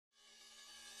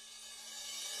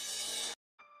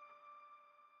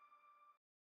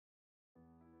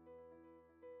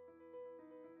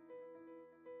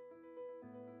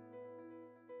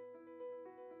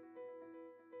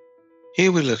Here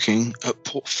we're looking at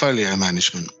portfolio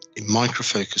management in Micro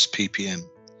Focus PPM,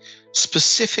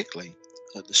 specifically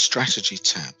at the Strategy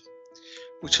tab,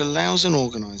 which allows an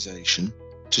organisation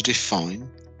to define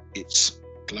its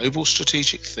global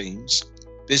strategic themes,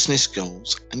 business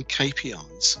goals and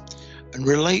KPIs and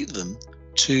relate them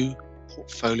to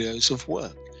portfolios of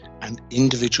work and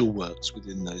individual works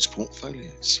within those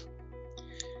portfolios.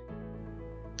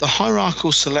 The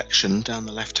hierarchical selection down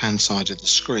the left-hand side of the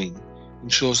screen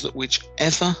ensures that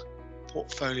whichever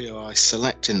portfolio I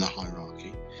select in the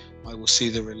hierarchy, I will see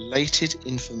the related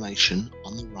information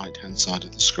on the right-hand side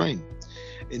of the screen.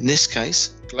 In this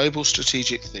case, global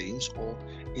strategic themes, or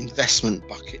investment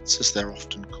buckets as they're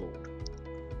often called,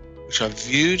 which I've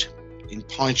viewed in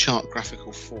pie chart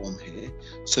graphical form here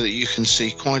so that you can see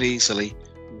quite easily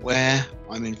where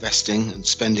I'm investing and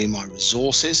spending my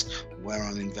resources, where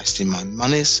I'm investing my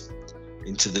monies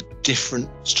into the different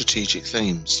strategic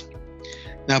themes.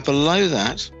 Now below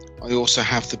that, I also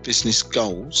have the business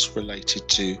goals related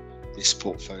to this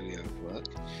portfolio of work.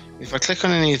 If I click on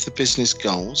any of the business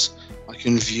goals, I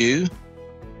can view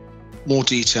more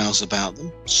details about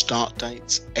them, start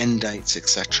dates, end dates,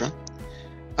 etc.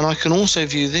 And I can also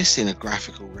view this in a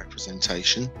graphical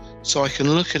representation, so I can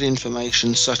look at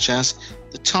information such as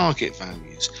the target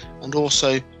values and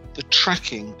also the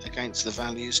tracking against the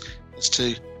values as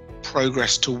to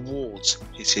progress towards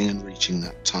hitting and reaching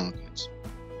that target.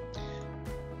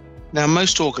 Now,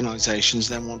 most organisations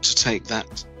then want to take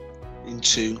that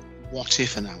into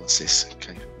what-if analysis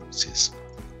capabilities.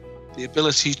 The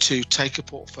ability to take a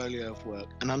portfolio of work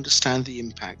and understand the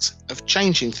impacts of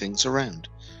changing things around,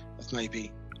 of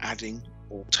maybe adding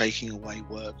or taking away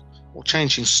work or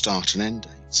changing start and end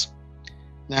dates.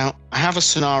 Now, I have a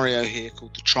scenario here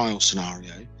called the trial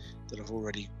scenario that I've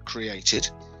already created.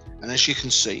 And as you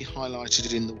can see,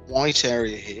 highlighted in the white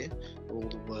area here are all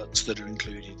the works that are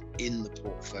included in the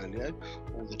portfolio,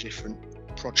 all the different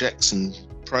projects and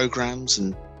programs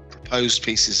and proposed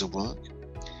pieces of work.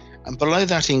 And below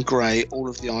that in grey, all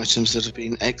of the items that have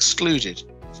been excluded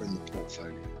from the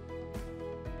portfolio.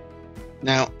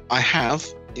 Now, I have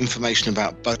information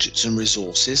about budgets and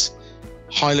resources,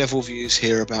 high-level views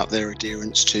here about their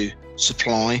adherence to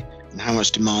supply and how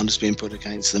much demand has been put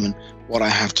against them and what I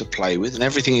have to play with, and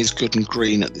everything is good and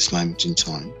green at this moment in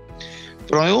time.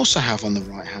 But I also have on the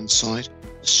right-hand side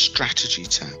a strategy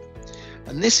tab,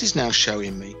 and this is now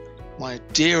showing me my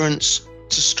adherence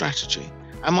to strategy.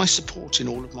 Am I supporting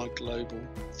all of my global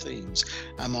themes?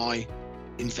 Am I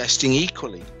investing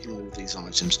equally in all of these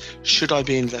items? Should I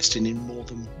be investing in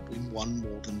one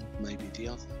more than maybe the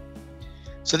other?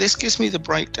 So this gives me the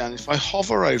breakdown. If I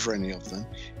hover over any of them,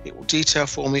 it will detail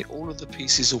for me all of the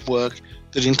pieces of work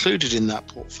that are included in that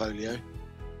portfolio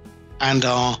and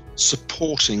are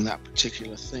supporting that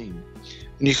particular theme.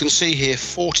 And you can see here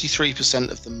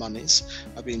 43% of the monies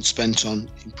are being spent on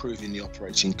improving the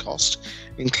operating cost,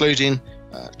 including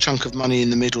a chunk of money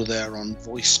in the middle there on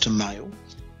voice to mail,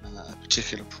 a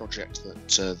particular project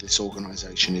that this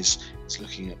organisation is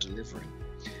looking at delivering.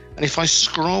 And if I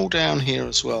scroll down here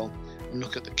as well and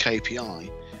look at the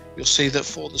KPI, you'll see that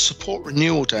for the support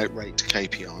renewal date rate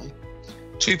KPI,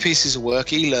 two pieces of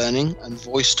work, e-learning and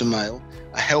voice to mail,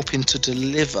 are helping to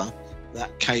deliver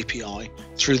that KPI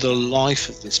through the life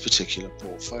of this particular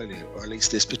portfolio, or at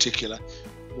least this particular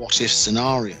what-if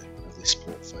scenario of this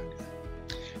portfolio.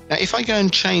 Now, if I go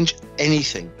and change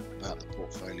anything about the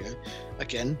portfolio,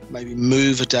 again, maybe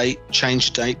move a date,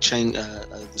 change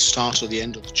the start or the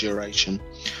end of the duration,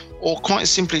 or quite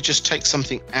simply just take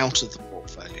something out of the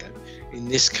portfolio, in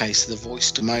this case, the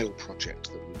voice to mail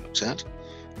project that we looked at.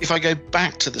 If I go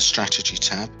back to the strategy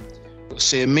tab, you'll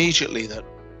see immediately that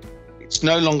it's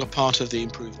no longer part of the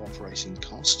improved operating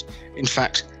cost. In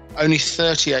fact, only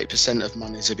 38% of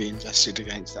monies are being invested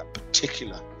against that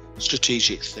particular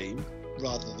strategic theme,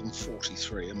 rather than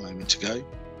 43 a moment ago.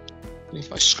 And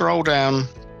if I scroll down,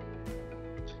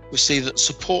 we see that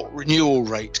support renewal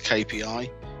rate KPI,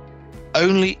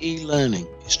 only e-learning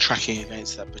is tracking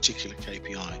against that particular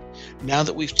KPI. Now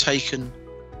that we've taken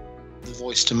the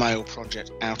voice to mail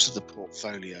project out of the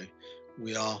portfolio,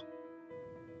 we are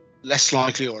less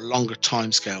likely or a longer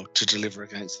timescale to deliver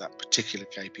against that particular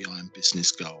KPI and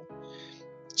business goal.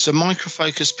 So Micro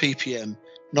Focus PPM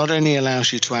not only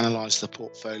allows you to analyse the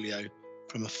portfolio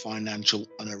from a financial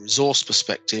and a resource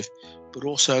perspective, but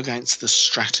also against the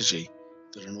strategy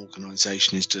that an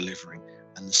organisation is delivering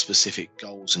and the specific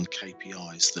goals and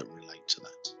KPIs that relate to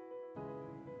that.